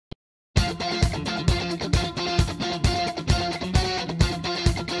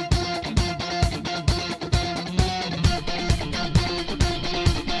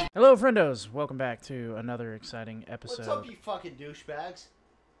Hello, friendos! Welcome back to another exciting episode. What's up, you fucking douchebags?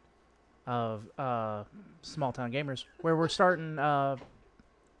 Of Small Town Gamers, where we're starting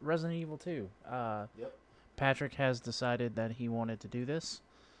Resident Evil 2. Yep. Patrick has decided that he wanted to do this,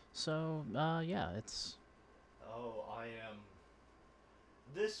 so yeah, it's. Oh, I am.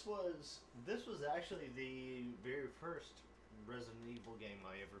 This was actually the very first Resident Evil game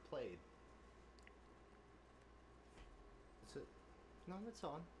I ever played. Is it? No, it's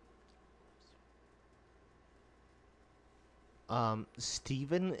on.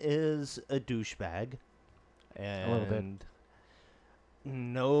 Steven is a douchebag, and A little bit.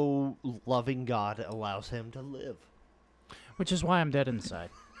 No loving God allows him to live. Which is why I'm dead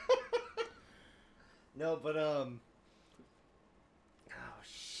inside. No, but oh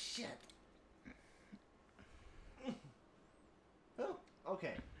shit. Oh,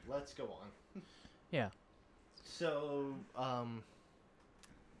 okay. Let's go on. Yeah. So, I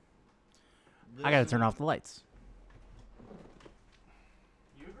gotta turn off the lights.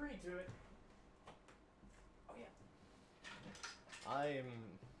 You agreed to it. Oh yeah. I'm.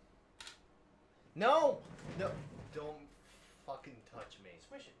 No, don't fucking touch me.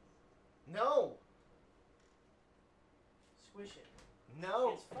 Swish it. No, Swish it.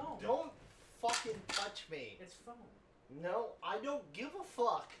 no. It's foam. Don't fucking touch me. It's foam. No, I don't give a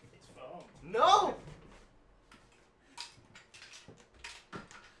fuck. It's foam. No.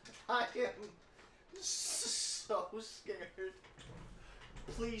 I am so scared.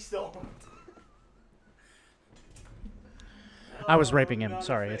 Please don't. I was raping him. I'm not a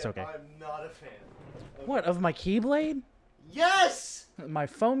Sorry, fan. it's okay. I'm not a fan. Okay. What, of my Keyblade? Yes! My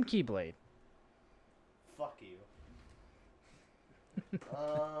foam Keyblade. Fuck you.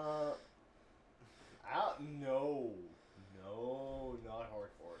 No. No, not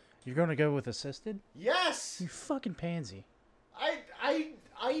hardcore. You're gonna go with assisted? Yes! You fucking pansy.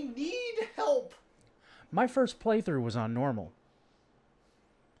 I need help. My first playthrough was on normal.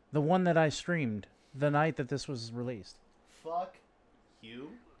 The one that I streamed the night that this was released. Fuck you.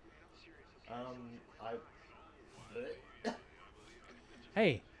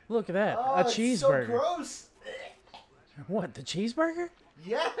 Hey, look at that. Oh, A it's cheeseburger. so gross. What, the cheeseburger?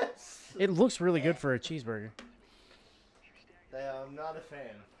 Yes. It looks really good for a cheeseburger. I'm not a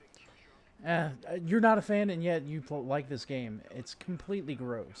fan. You're not a fan, and yet you like this game. It's completely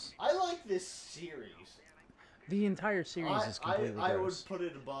gross. I like this series. The entire series is completely I would gross. put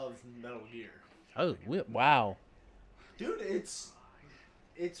it above Metal Gear. Oh, wow. Dude, it's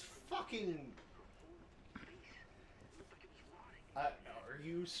fucking. Are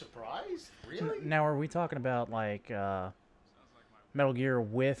you surprised? Really? Now, are we talking about, like, Metal Gear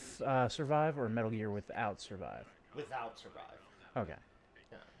with Survive or Metal Gear without Survive? Without Survive. Okay.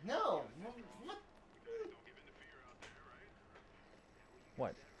 Yeah. No. What?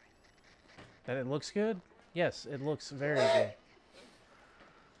 What? That it looks good? Yes, it looks very good.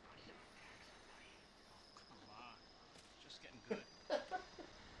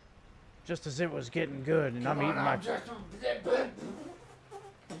 Just as it was getting good, and I'm eating my...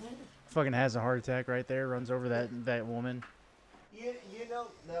 Fucking has a heart attack right there, runs over that woman. You know,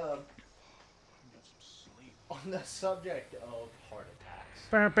 on the subject of heart attacks.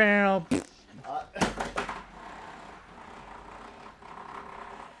 Bow, bow.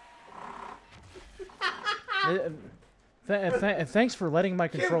 Thanks for letting my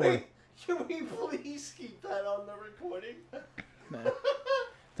controller... Can we please keep that on the recording?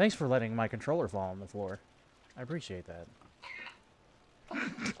 Thanks for letting my controller fall on the floor. I appreciate that.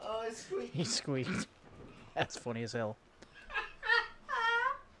 Oh, it squeaked. He squeaked. That's funny as hell.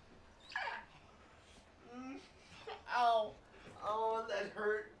 Ow. Oh, that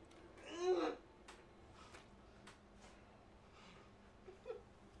hurt.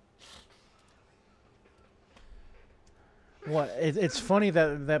 What? It's funny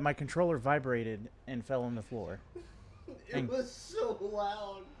that my controller vibrated and fell on the floor. It was so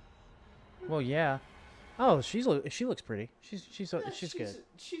loud. Well, yeah. Oh, she looks pretty. She's good.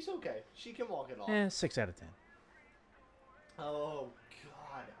 She's okay. She can walk it off. 6 out of 10. Oh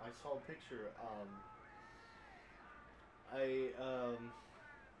God, I saw a picture.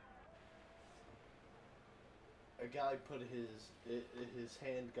 A guy put his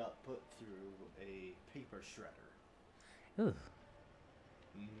hand got put through a paper shredder. Ugh.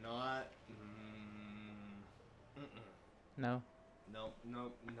 Not. No. No,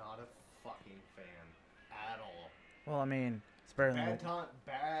 not a fucking fan at all. Well, I mean, it's better than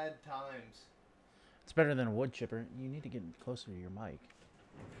Bad times. it's better than a wood chipper. You need to get closer to your mic.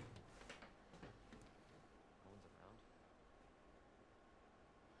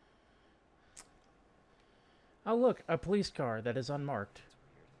 Oh, look, a police car that is unmarked.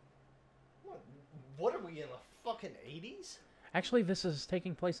 What are we in the fucking 80s? Actually, this is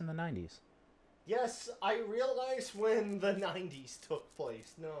taking place in the 90s. Yes, I realized when the 90s took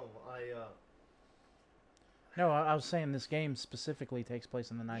place. No, No, I was saying this game specifically takes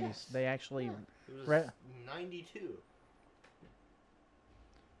place in the 90s. Yes. They actually... Yeah, it was 92.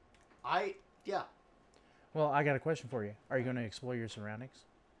 Yeah. Well, I got a question for you. Are you going to explore your surroundings?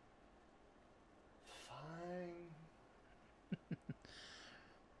 Fine.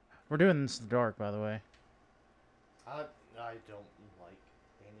 We're doing this in the dark, by the way. I don't like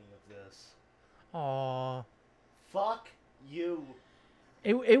any of this. Aww. Fuck you.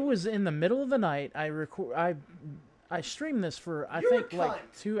 It was in the middle of the night. I streamed this for, I You're a think, like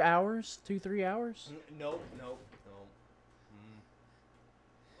cunt. 2 hours? 2-3 hours? No.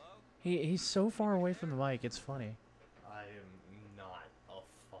 He's so far away from the mic, it's funny. I am not a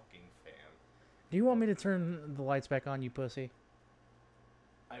fucking fan. Do you want me to turn the lights back on, you pussy?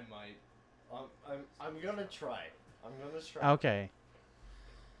 I might. I'm gonna try. Okay.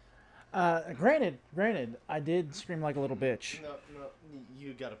 Granted, I did scream like a little bitch. No,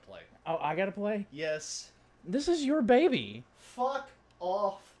 you gotta play. Oh, I gotta play? Yes. This is your baby. Fuck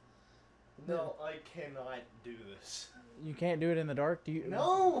off. No, I cannot do this. You can't do it in the dark? Do you?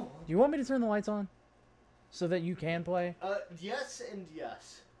 No! Do you want me to turn the lights on? So that you can play? Yes and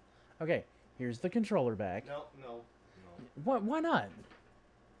yes. Okay, here's the controller back. No. Why not?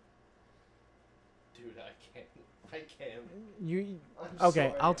 Dude, I can't. You... I'm Okay,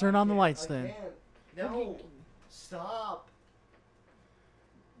 sorry, I'll turn I on the can't. lights I then. can't. No! Stop!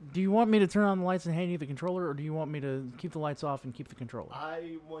 Do you want me to turn on the lights and hand you the controller, or do you want me to keep the lights off and keep the controller?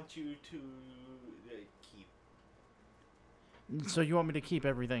 I want you to keep. So you want me to keep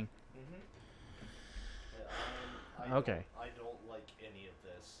everything? Mm-hmm. Okay. I don't like any of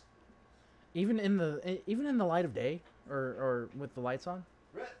this. Even in the light of day, or with the lights on?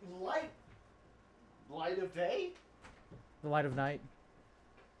 Light of day? The light of night?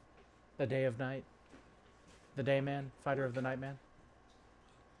 The day of night? The day man? Fighter of the night man?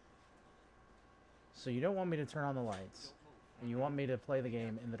 So you don't want me to turn on the lights, and you want me to play the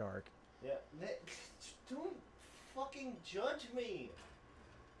game in the dark. Yeah. Don't fucking judge me.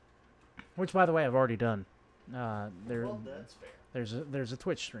 Which, by the way, I've already done. Well, that's fair. There's a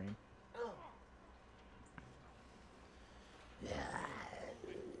Twitch stream. Oh.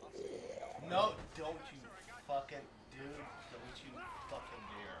 No, don't you fucking, dude, don't you fucking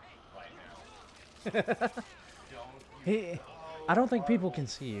dare right now. Don't you. I don't think people can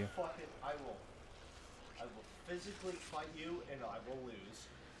see you. Fucking, I will physically fight you and I will lose.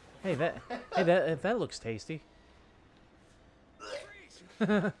 Hey, that looks tasty.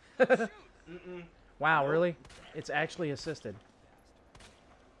 Wow, Nope. really? It's actually assisted.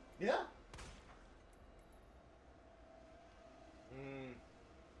 Yeah.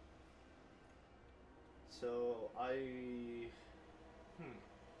 So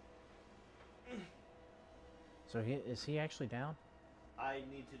So is he actually down? I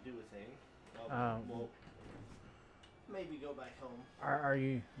need to do a thing. Well, maybe go back home. Are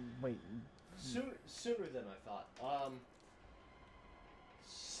you? Wait. Sooner than I thought.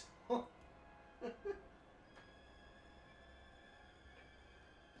 So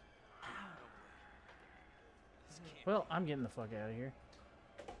Well, I'm getting the fuck out of here.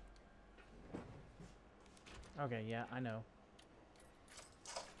 Okay, yeah, I know.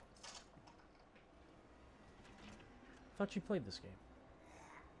 Thought you played this game.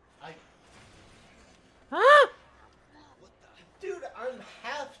 Ah! Dude, I'm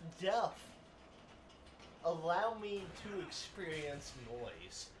half deaf. Allow me to experience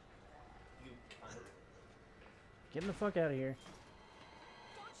noise. You cunt. Getting the fuck out of here.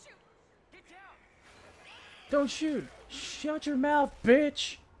 Don't shoot! Get down! Don't shoot! Shut your mouth,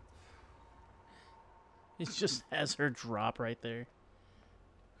 bitch! It just has her drop right there. You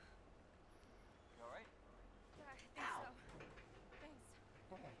alright? Yeah, I think so. Thanks.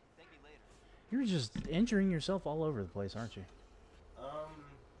 Thank me later. You're just injuring yourself all over the place, aren't you? Oh,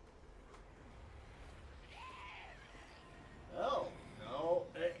 no.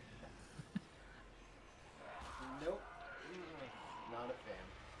 Nope. Not a fan.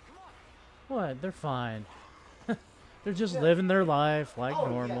 What? They're fine. They're just living their life like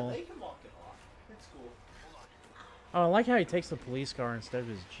normal. Yeah, they can walk it off. It's cool. Oh, I like how he takes the police car instead of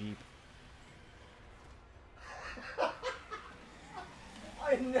his Jeep.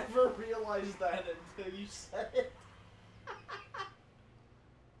 I never realized that until you said it. Do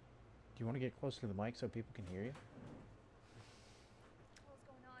you want to get closer to the mic so people can hear you? What's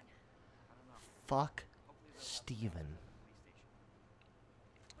going on? Fuck Steven.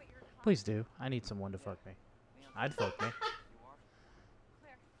 Wait, you're a cop. Please do. I need someone to fuck me. I'd fuck me.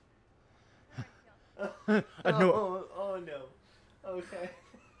 Claire. Redfield. Oh no. Okay.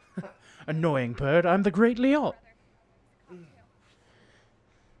 Annoying bird, I'm the Great Leon. Brother. He's a cop,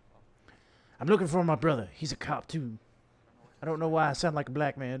 too. I'm looking for my brother. He's a cop too. I don't know why I sound like a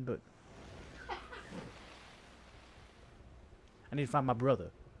black man, but I need to find my brother.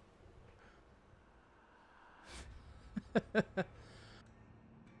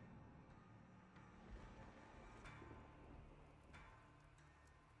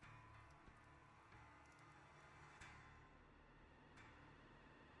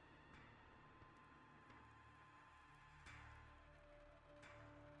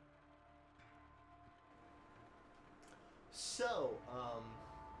 So,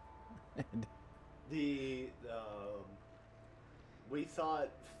 we thought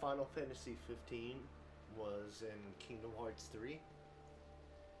Final Fantasy 15 was in Kingdom Hearts 3.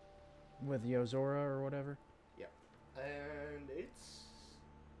 With Yozora or whatever. Yeah. And it's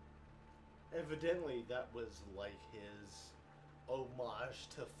evidently that was like his homage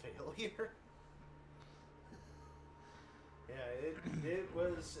to failure. Yeah, it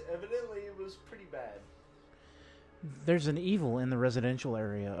was evidently it was pretty bad. There's an evil in the residential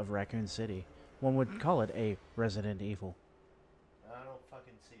area of Raccoon City. One would call it a Resident Evil. I don't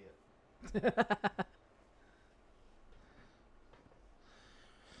fucking see it.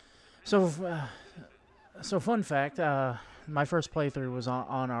 So fun fact, my first playthrough was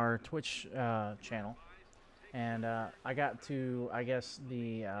on our Twitch channel, and I got to, I guess,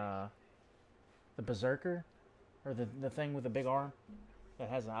 the Berserker, or the thing with the big arm that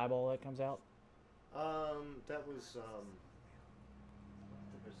has an eyeball that comes out. That was the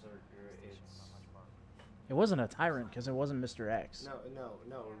Berserker. It wasn't a tyrant because it wasn't Mr. X. No, it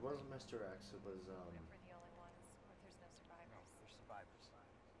wasn't Mr. X. It was If we're the only ones, or if there's no survivors. There's survivors. It's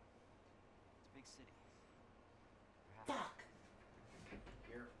a big city. Fuck.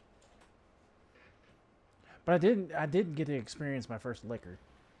 Here. But I didn't get to experience my first liquor.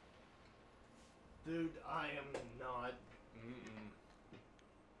 Dude, I am not.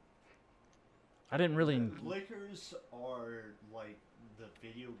 I didn't really. Liquors are like the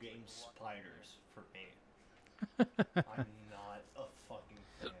video game spiders for me. I'm not a fucking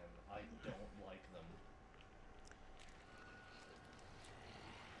fan. I don't like them.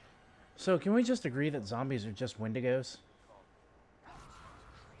 So can we just agree that zombies are just Wendigos?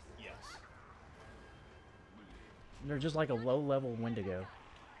 Yes. They're just like a low-level Wendigo.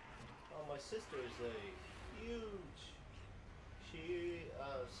 Oh, my sister is a huge.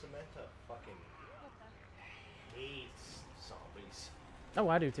 Samantha fucking hates zombies. Oh,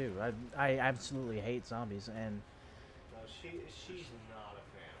 I do too. I absolutely hate zombies, and No, she's not a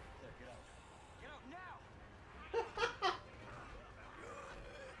fan. Get out now!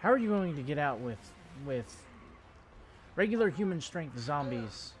 how are you going to get out with regular human strength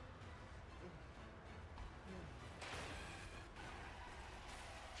zombies?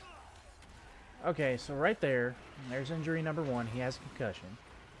 Okay, so right there's injury number 1. He has concussion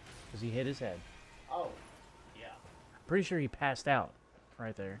because he hit his head. Oh, yeah. Pretty sure he passed out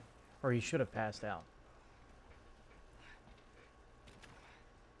right there, or he should have passed out.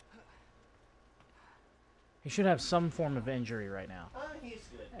 He should have some form of injury right now. He's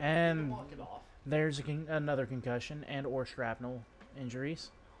good. You And can walk it off. there's another concussion and or shrapnel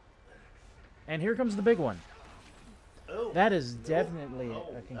injuries. And here comes the big one. Oh, That is definitely oh,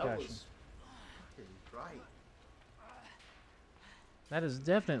 a concussion. That was fucking right. That is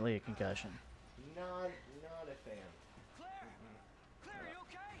definitely a concussion. Not a fan. Claire! Claire, are you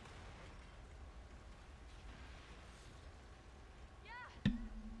okay?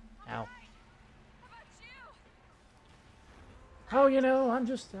 Yeah. Ow. How about you? Oh, you know, I'm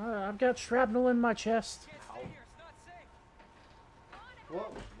just, I've got shrapnel in my chest. Can't stay here, it's not safe.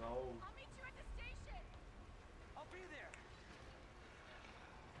 Whoa, no. I'll meet you at the station. I'll be there.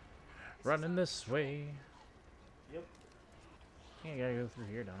 Running this way. Yep. I think I gotta go through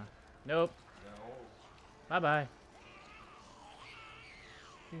here, don't I? Nope. No. Bye-bye.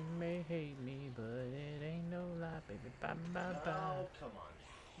 You may hate me, but it ain't no lie, baby. Bye-bye-bye. Oh, come on.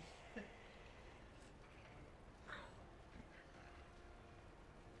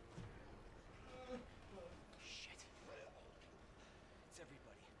 Shit. It's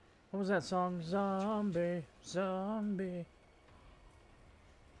everybody. What was that song? Zombie, zombie.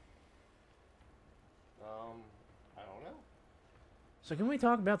 I don't know. So can we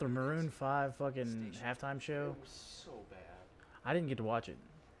talk about the Maroon 5 fucking halftime show? It was so bad. I didn't get to watch it.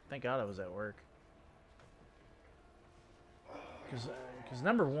 Thank God I was at work. Because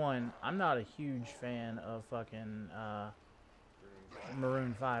number one, I'm not a huge fan of fucking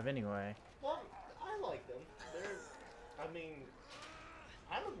Maroon 5 anyway. Well, I like them. I mean,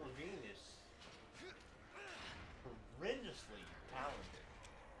 Adam Levine is horrendously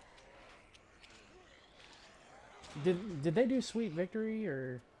talented. Did they do Sweet Victory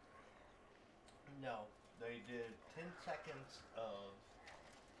or? No, they did 10 seconds of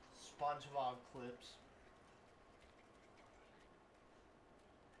SpongeBob clips.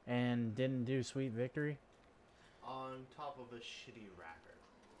 And didn't do Sweet Victory? On top of a shitty wrapper.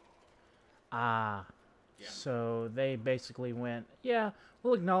 Ah. Yeah. So they basically went, yeah,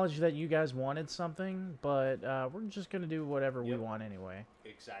 we'll acknowledge that you guys wanted something, but we're just going to do whatever we Yep. want anyway.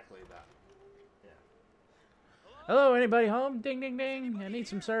 Exactly that. Yeah. Hello, anybody home? Ding, ding, ding. I need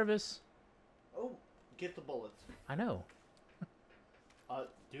some service. Oh, get the bullets. I know.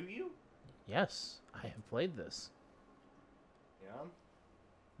 Do you? Yes, I have played this. Yeah.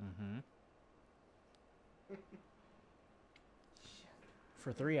 Mm-hmm.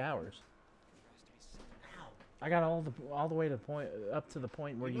 For 3 hours. Ow. I got all the way to up to the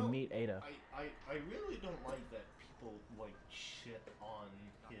point where you know, meet Ada. I really don't like that people like shit on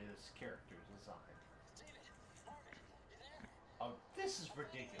his character design. Oh, this is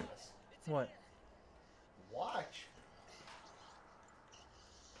ridiculous. What? Watch.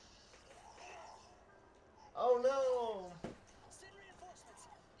 Oh no!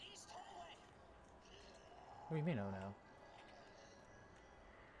 What do you mean, oh no?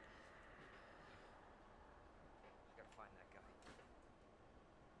 Gotta find that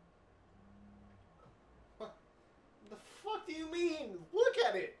guy. The fuck do you mean? Look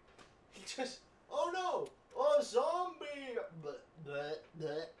at it! He just... Oh no! A zombie!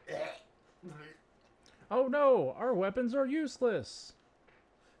 Oh no! Our weapons are useless!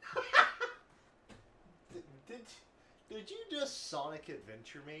 Did you just Sonic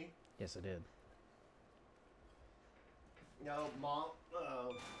Adventure me? Yes, I did. No, Mom,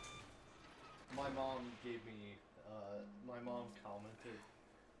 my mom gave me, my mom commented.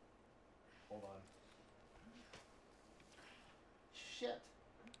 Hold on. Shit.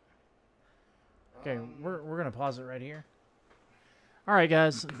 Okay, we're gonna pause it right here. Alright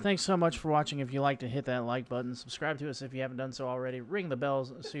guys, thanks so much for watching. If you like to hit that like button, subscribe to us if you haven't done so already, ring the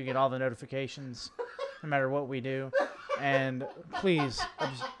bells so you get all the notifications no matter what we do, and please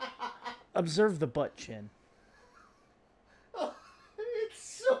observe the butt chin.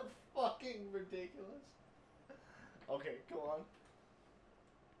 It's so fucking ridiculous. Okay, go on.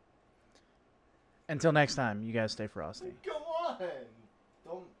 Until next time, you guys stay frosty. Go on!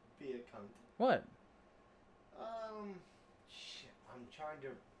 Don't be a cunt. What? Shit, I'm trying to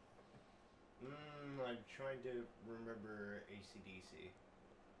remember AC/DC.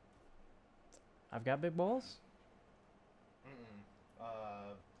 I've got big balls?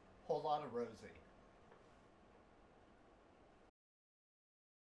 Whole lot of Rosie.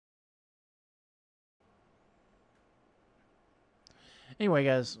 Anyway,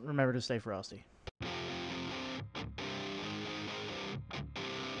 guys, remember to stay frosty.